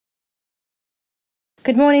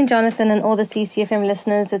Good morning, Jonathan, and all the CCfm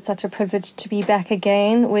listeners. It's such a privilege to be back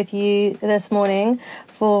again with you this morning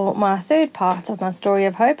for my third part of my story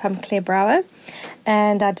of hope. I'm Claire Brauer,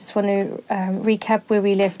 and I just want to recap where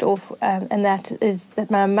we left off, and that is that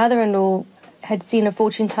my mother-in-law had seen a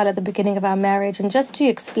fortune teller at the beginning of our marriage. And just to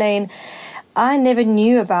explain, I never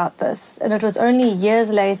knew about this, and it was only years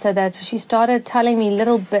later that she started telling me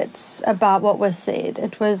little bits about what was said.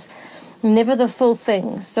 It was never the full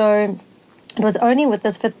thing. So it was only with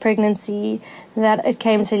this fifth pregnancy that it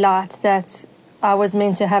came to light that I was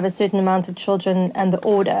meant to have a certain amount of children and the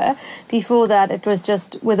order. Before that, it was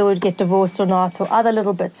just whether we'd get divorced or not, or other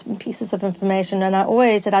little bits and pieces of information. And I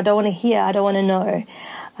always said, I don't want to hear, I don't want to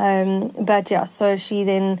know. But yeah, so she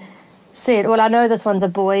then said, well, I know this one's a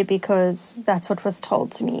boy because that's what was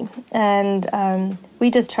told to me. And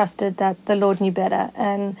we just trusted that the Lord knew better.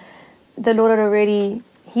 And the Lord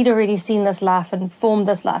He'd already seen this life and formed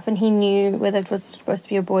this life, and he knew whether it was supposed to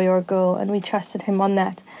be a boy or a girl, and we trusted him on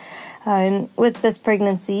that. With this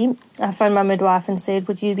pregnancy, I phoned my midwife and said,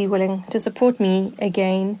 would you be willing to support me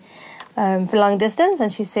again for long distance? And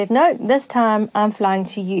she said, no, this time I'm flying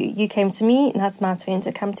to you. You came to me, and that's my turn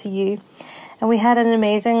to come to you. And we had an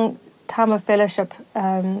amazing time of fellowship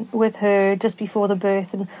with her just before the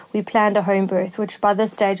birth, and we planned a home birth, which by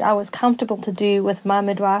this stage I was comfortable to do with my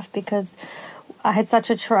midwife because I had such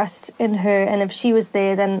a trust in her, and if she was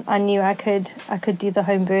there, then I knew I could do the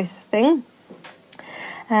home birth thing.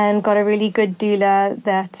 And got a really good doula,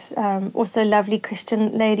 that also lovely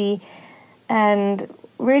Christian lady, and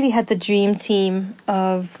really had the dream team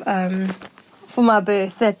of for my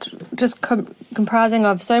birth, that just comprising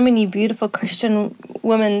of so many beautiful Christian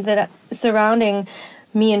women that are surrounding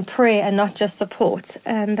me in prayer and not just support.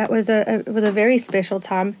 And that was it was a very special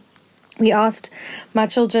time. We asked my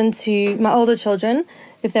older children,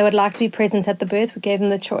 if they would like to be present at the birth. We gave them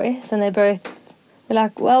the choice, and they both were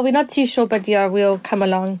like, well, we're not too sure, but yeah, we'll come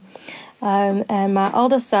along. And my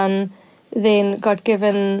older son then got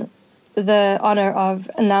given the honor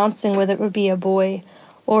of announcing whether it would be a boy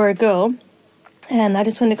or a girl. And I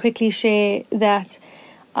just want to quickly share that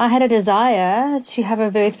I had a desire to have a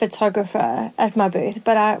birth photographer at my birth,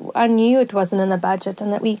 but I knew it wasn't in the budget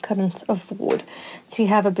and that we couldn't afford to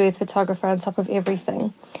have a birth photographer on top of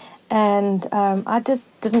everything. And I just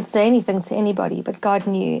didn't say anything to anybody, but God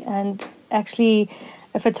knew. And actually,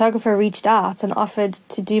 a photographer reached out and offered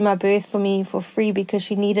to do my birth for me for free because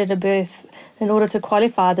she needed a birth in order to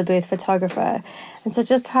qualify as a birth photographer. And so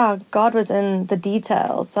just how God was in the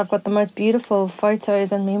details. So I've got the most beautiful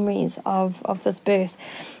photos and memories of this birth.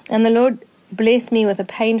 And the Lord blessed me with a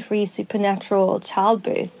pain-free supernatural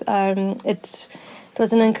childbirth. It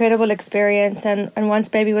was an incredible experience. And once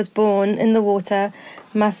baby was born in the water,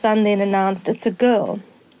 my son then announced it's a girl.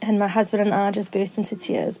 And my husband and I just burst into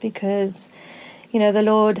tears because, you know, the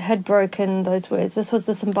Lord had broken those words. This was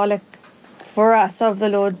the symbolic for us of the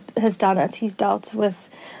Lord has done it. He's dealt with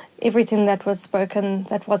everything that was spoken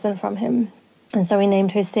that wasn't from him. And so we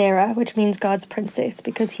named her Sarah, which means God's princess,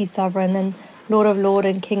 because he's sovereign and Lord of Lords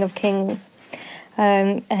and King of Kings.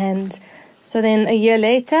 And so then a year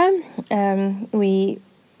later, we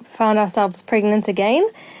found ourselves pregnant again.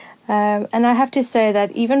 And I have to say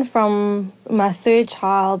that even from my third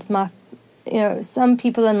child, some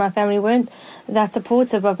people in my family weren't that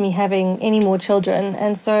supportive of me having any more children,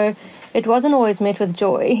 and so it wasn't always met with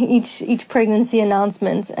joy, each pregnancy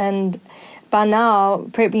announcement. And by now,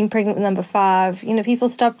 being pregnant with number 5, people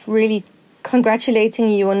stopped really congratulating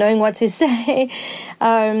you or knowing what to say.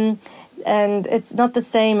 And it's not the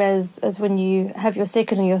same as when you have your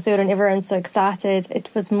second or your third and everyone's so excited. It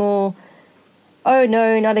was more, oh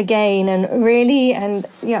no, not again, and really, and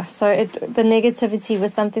yeah, so the negativity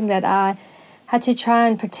was something that I had to try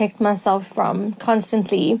and protect myself from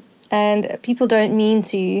constantly. And people don't mean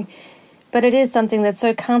to, but it is something that's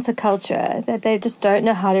so counterculture that they just don't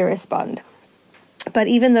know how to respond. But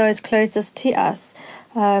even those closest to us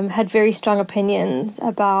had very strong opinions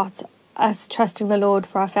about us trusting the Lord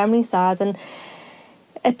for our family size. And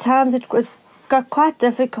at times it got quite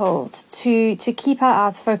difficult to keep our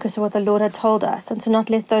eyes focused on what the Lord had told us and to not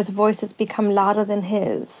let those voices become louder than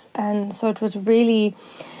his. And so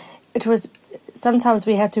sometimes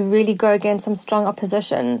we had to really go against some strong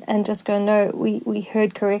opposition and just go, no, we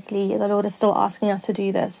heard correctly. The Lord is still asking us to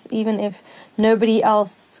do this, even if nobody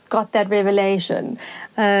else got that revelation.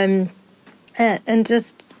 And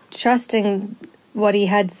just trusting what he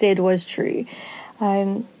had said was true.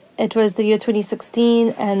 It was the year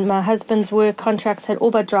 2016, and my husband's work contracts had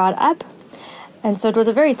all but dried up. And so it was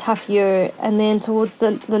a very tough year. And then towards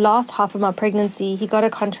the last half of my pregnancy, he got a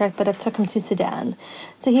contract, but it took him to Sudan.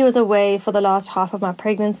 So he was away for the last half of my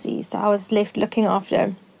pregnancy. So I was left looking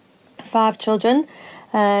after 5 children,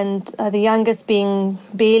 and the youngest being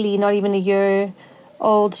barely, not even a year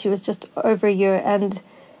old. She was just over a year and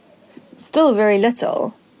still very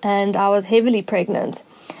little. And I was heavily pregnant.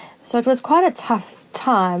 So it was quite a tough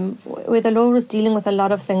time where the Lord was dealing with a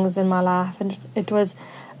lot of things in my life. And it was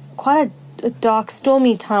quite a dark,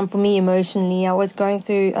 stormy time for me emotionally. I was going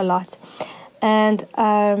through a lot. And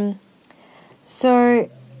so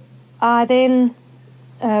I then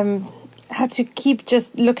had to keep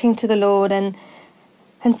just looking to the Lord and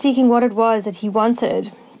seeking what it was that He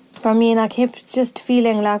wanted from me. And I kept just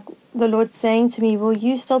feeling like the Lord saying to me, will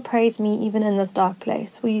you still praise me even in this dark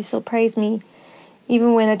place? Will you still praise me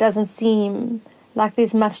even when it doesn't seem like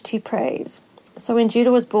there's much to praise? So when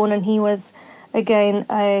Judah was born and he was, again,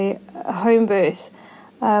 a home birth,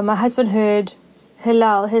 my husband heard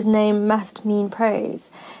Hillel, his name must mean praise.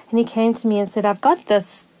 And he came to me and said, I've got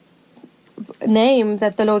this name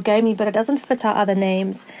that the Lord gave me, but it doesn't fit our other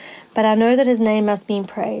names. But I know that his name must mean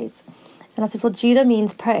praise. And I said, well, Judah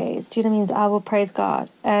means praise. Judah means I will praise God.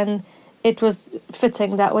 And it was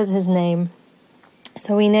fitting. That was his name.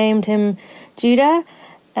 So we named him Judah.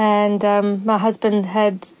 And my husband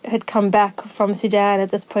had come back from Sudan at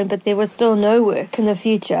this point, but there was still no work in the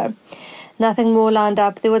future. Nothing more lined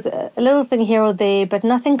up. There was a little thing here or there, but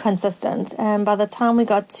nothing consistent. And by the time we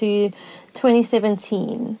got to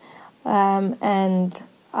 2017, and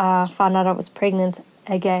I found out I was pregnant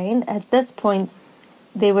again, at this point,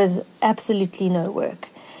 there was absolutely no work.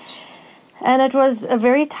 And it was a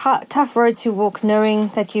very tough road to walk, knowing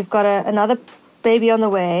that you've got another baby on the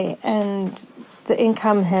way and the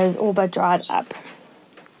income has all but dried up.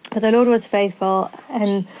 But the Lord was faithful,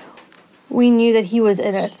 and we knew that He was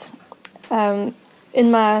in it.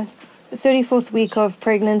 In my 34th week of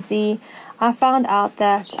pregnancy, I found out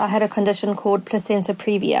that I had a condition called placenta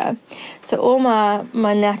previa. So all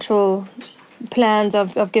my natural plans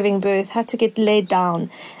of giving birth had to get laid down.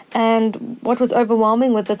 And what was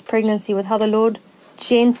overwhelming with this pregnancy was how the Lord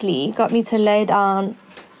gently got me to lay down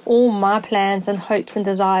all my plans and hopes and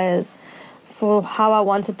desires for how I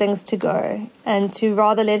wanted things to go, and to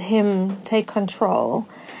rather let Him take control.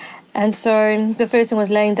 And so the first thing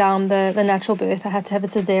was laying down the natural birth. I had to have a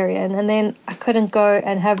cesarean, and then I couldn't go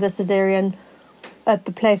and have the cesarean at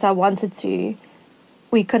the place I wanted to.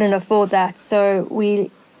 We couldn't afford that, so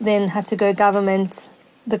we then had to go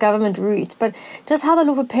the government route. But just how the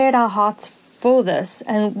Lord prepared our hearts for this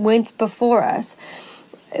and went before us,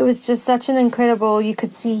 it was just such an incredible, you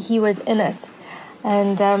could see He was in it.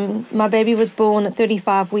 And my baby was born at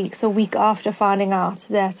 35 weeks, a week after finding out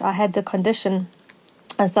that I had the condition.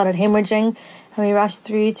 I started hemorrhaging, and we rushed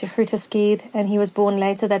through to Grooteskied, and he was born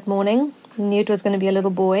later that morning. We knew it was going to be a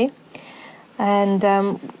little boy. And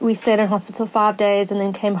we stayed in hospital 5 days and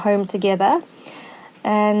then came home together.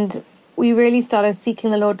 And we really started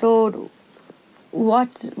seeking the Lord. Lord,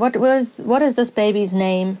 what is this baby's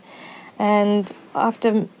name? And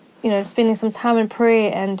after spending some time in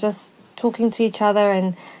prayer and just talking to each other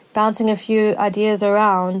and bouncing a few ideas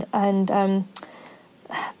around, and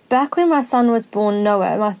back when my son was born,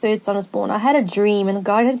 Noah, my third son was born, I had a dream, and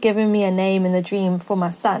God had given me a name in the dream for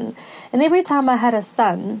my son. And every time I had a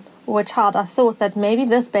son or a child, I thought that maybe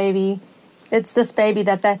it's this baby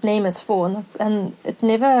that name is for, and it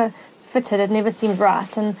never fitted, it never seemed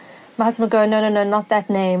right. And my husband would go, no, not that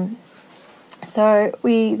name. So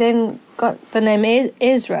we then got the name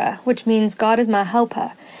Ezra, which means God is my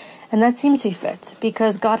helper. And that seemed to fit,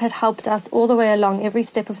 because God had helped us all the way along, every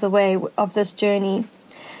step of the way of this journey.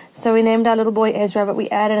 So we named our little boy Ezra, but we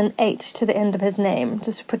added an H to the end of his name,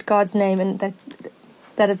 just to put God's name in,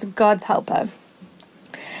 that it's God's helper.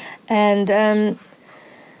 And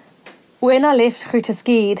when I left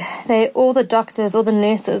Grooteskied, all the doctors, all the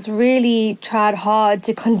nurses really tried hard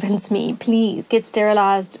to convince me, please get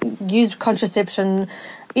sterilized, use contraception.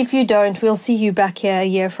 If you don't, we'll see you back here a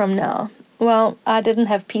year from now. Well, I didn't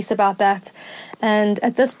have peace about that. And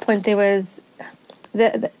at this point, there was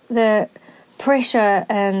the pressure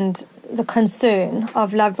and the concern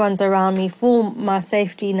of loved ones around me for my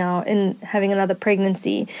safety now in having another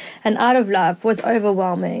pregnancy, and out of love, was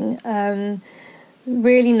overwhelming.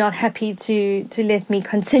 Really not happy to let me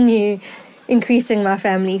continue increasing my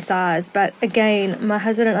family size. But again, my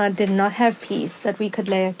husband and I did not have peace that we could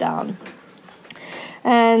lay it down.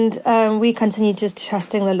 And we continued just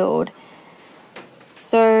trusting the Lord.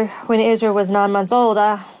 So when Ezra was 9 months old,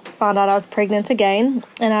 I found out I was pregnant again,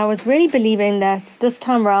 and I was really believing that this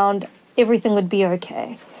time round everything would be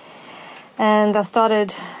okay. And I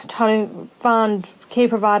started trying to find care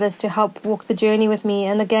providers to help walk the journey with me.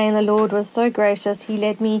 And again, the Lord was so gracious. He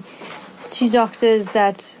led me to doctors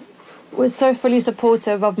that were so fully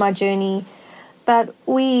supportive of my journey. But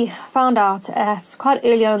we found out quite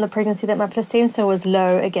early on in the pregnancy that my placenta was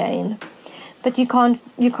low again. But you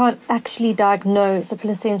can't actually diagnose a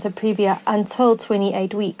placenta previa until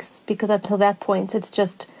 28 weeks, because until that point it's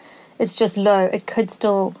just low. It could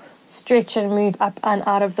still stretch and move up and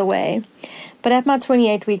out of the way. But at my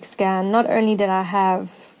 28-week scan, not only did I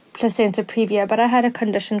have placenta previa, but I had a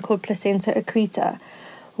condition called placenta accreta,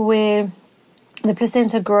 where the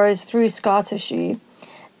placenta grows through scar tissue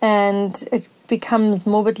and it becomes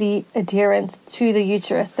morbidly adherent to the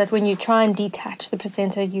uterus, that when you try and detach the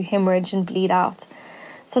placenta, you hemorrhage and bleed out.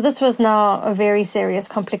 So this was now a very serious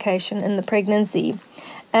complication in the pregnancy.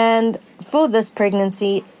 And for this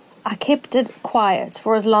pregnancy, I kept it quiet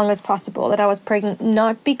for as long as possible that I was pregnant,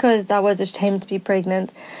 not because I was ashamed to be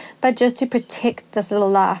pregnant, but just to protect this little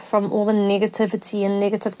life from all the negativity and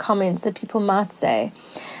negative comments that people might say,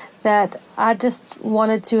 that I just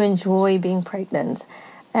wanted to enjoy being pregnant.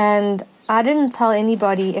 And I didn't tell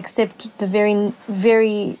anybody except the very,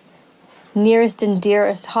 very nearest and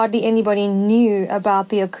dearest. Hardly anybody knew about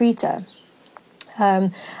the accreta.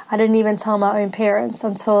 I didn't even tell my own parents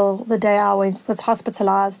until the day I was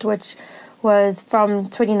hospitalized, which was from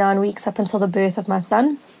 29 weeks up until the birth of my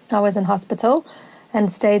son. I was in hospital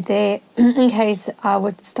and stayed there in case I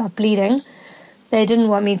would start bleeding. They didn't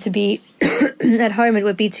want me to be at home. It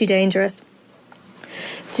would be too dangerous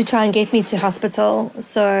to try and get me to hospital.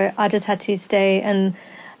 So I just had to stay and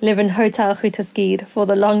live in Hotel Goeteskied for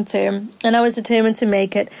the long term. And I was determined to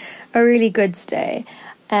make it a really good stay.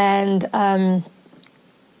 And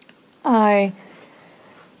I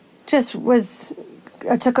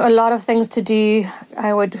took a lot of things to do.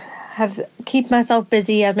 I would keep myself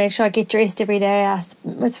busy. I'd make sure I get dressed every day. I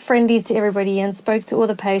was friendly to everybody and spoke to all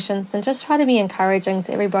the patients and just try to be encouraging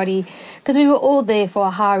to everybody, because we were all there for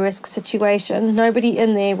a high-risk situation. Nobody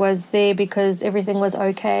in there was there because everything was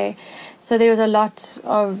okay. So there was a lot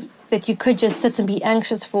of that you could just sit and be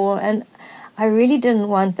anxious for, and I really didn't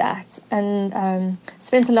want that, and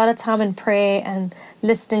spent a lot of time in prayer and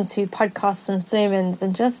listening to podcasts and sermons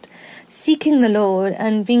and just seeking the Lord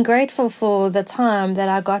and being grateful for the time that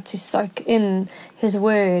I got to soak in His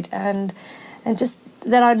Word and just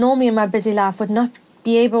that I normally in my busy life would not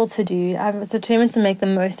be able to do. I was determined to make the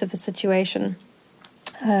most of the situation.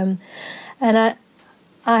 And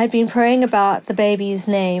I had been praying about the baby's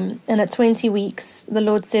name, and at 20 weeks, the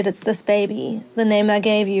Lord said, "It's this baby. The name I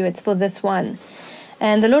gave you, it's for this one."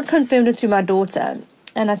 And the Lord confirmed it through my daughter.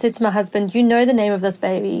 And I said to my husband, "You know the name of this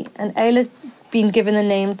baby, and Ayla's been given the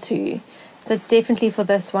name too. So it's definitely for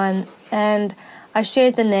this one." And I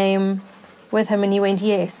shared the name with him, and he went,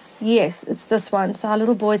 yes, it's this one. So our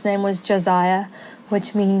little boy's name was Josiah,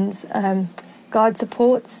 which means God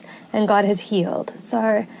supports and God has healed.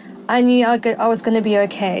 So I knew I was going to be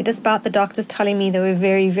okay, despite the doctors telling me they were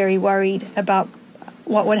very, very worried about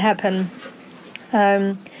what would happen.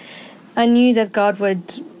 I knew that God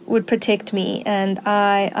would protect me, and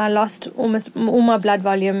I lost almost all my blood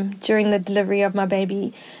volume during the delivery of my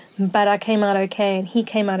baby, but I came out okay, and he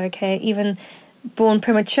came out okay, even born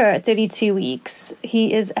premature at 32 weeks.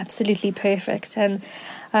 He is absolutely perfect. And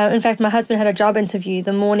in fact, my husband had a job interview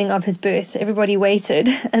the morning of his birth, so everybody waited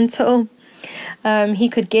until he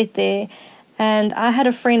could get there. And I had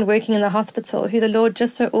a friend working in the hospital who the Lord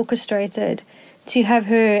just so orchestrated to have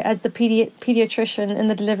her as the pediatrician in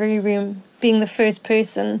the delivery room, being the first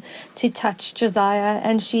person to touch Josiah.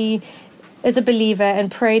 And she is a believer and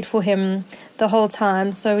prayed for him the whole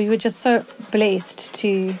time. So we were just so blessed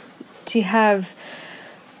to have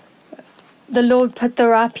the Lord put the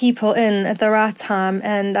right people in at the right time.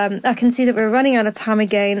 And I can see that we're running out of time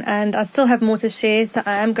again, and I still have more to share, so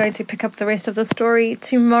I am going to pick up the rest of the story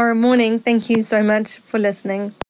tomorrow morning. Thank you so much for listening.